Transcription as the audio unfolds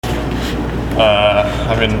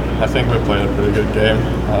I think we played a pretty good game.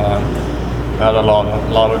 We had a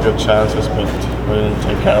lot of good chances, but we didn't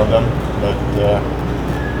take care of them. But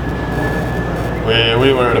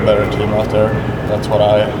we were the better team out there. That's what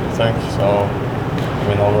I think. So,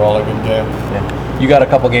 overall a good game. Yeah. You got a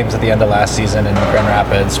couple games at the end of last season in Grand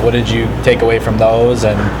Rapids. What did you take away from those,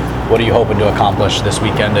 and what are you hoping to accomplish this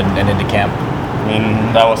weekend and into camp?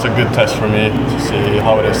 That was a good test for me to see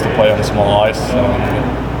how it is to play on small ice.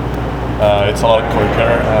 It's a lot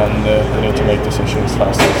quicker, and you need to make decisions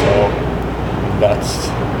faster. So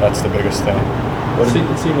that's the biggest thing.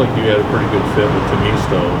 It seemed like you had a pretty good fit with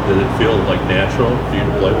Tamisto. Did it feel like natural for you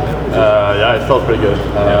to play with him? Yeah, it felt pretty good.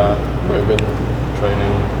 We've been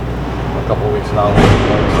training a couple of weeks now,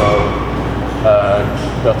 so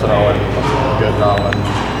got to know him good now, and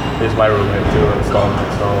he's my roommate too in Stockholm.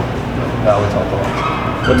 So yeah, we talked a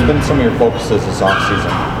lot. What's been some of your focuses this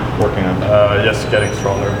off-season working on? Just getting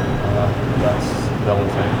stronger. That's the only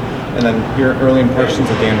thing. And then your early impressions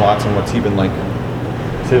of Dan Watson, what's he been like?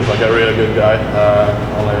 Seems like a really good guy.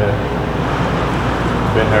 Only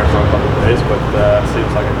been here for a couple of days, but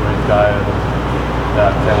seems like a great guy. And,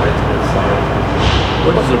 can't wait to get started.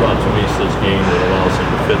 What is it about Tamisto's game that allows him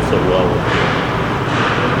to fit so well with you?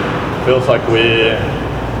 Feels like we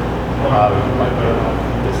have like a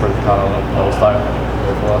different kind of play style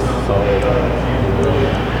for us, so we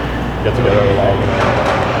get together a lot and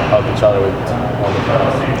help each other with all the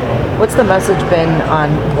players. What's the message been on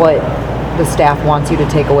what the staff wants you to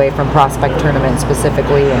take away from prospect tournament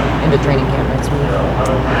specifically and into training camp next week?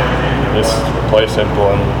 Just play simple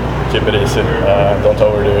and keep it easy. Don't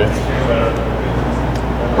overdo it.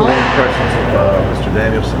 What were your impressions of Mr.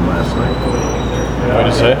 Danielson last night? What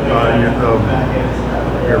did you say?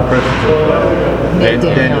 Your impressions of Nate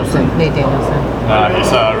Danielson.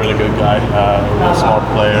 He's a really good guy, really smart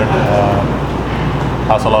player,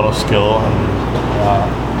 has a lot of skill, and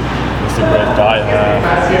he's a great guy.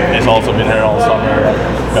 He's also been here all summer,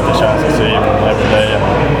 got the chance to see him every day, and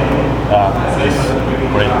he's a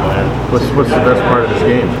great player. What's the best part of his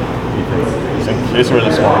game, you think? I think he's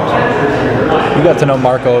really smart. You got to know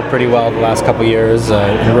Marco pretty well the last couple of years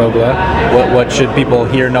in Rogla. What should people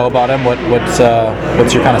here know about him? What's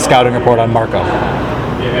your kind of scouting report on Marco?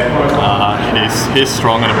 He's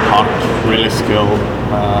strong in the puck, really skilled.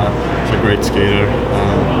 He's a great skater.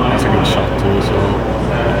 Has a good shot too. So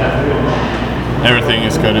everything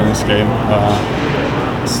is good in this game.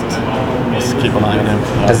 Just keep an eye on him.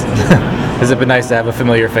 Has it been nice to have a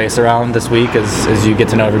familiar face around this week as you get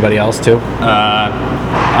to know everybody else too?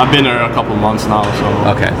 I've been here a couple of months now, so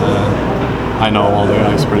okay. I know all the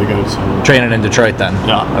guys pretty good. So. Training in Detroit then?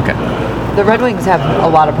 Yeah. Okay. The Red Wings have a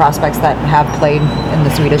lot of prospects that have played in the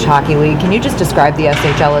Swedish Hockey League. Can you just describe the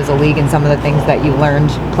SHL as a league and some of the things that you learned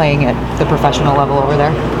playing at the professional level over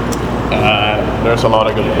there? There's a lot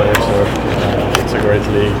of good players there. It's a great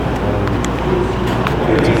league.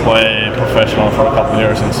 To play professional for a couple of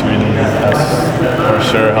years in Sweden has for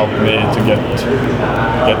sure helped me to get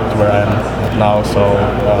where I am now. So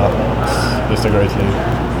it's a great league.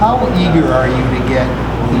 How eager are you to get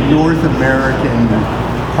the North American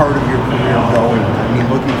part of your career going?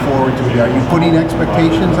 Looking forward to it. Are you putting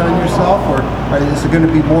expectations on yourself, or is it going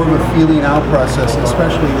to be more of a feeling out process,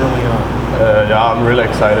 especially early on? Yeah, I'm really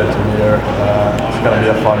excited to be here. It's going to be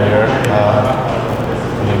a fun year.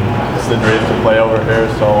 It's the dream to play over here,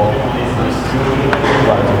 so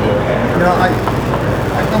glad to be here.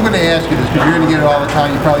 I'm going to ask you this because you're going to get it all the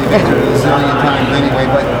time. You probably have answered it a zillion times anyway,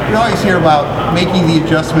 but you always hear about making the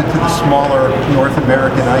adjustment to the smaller North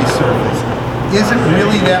American ice surface. Is it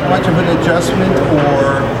really that much of an adjustment,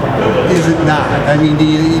 or is it not?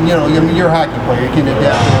 You're a hockey player. You can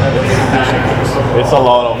adapt to whatever the conditions. It's a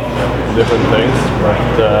lot of different things, but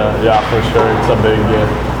yeah, for sure, it's a big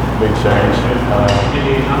change.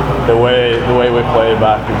 The way we play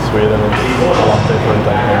back in Sweden is a lot different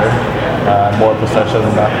than here. More possession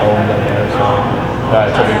back home than here, so yeah,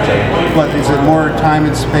 it's a big change. But is it more time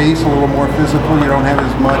and space, a little more physical? You don't have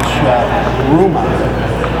as much room out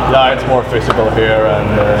there. Yeah, it's more physical here,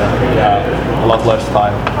 and a lot less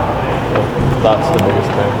time. So that's the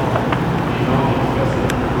biggest thing.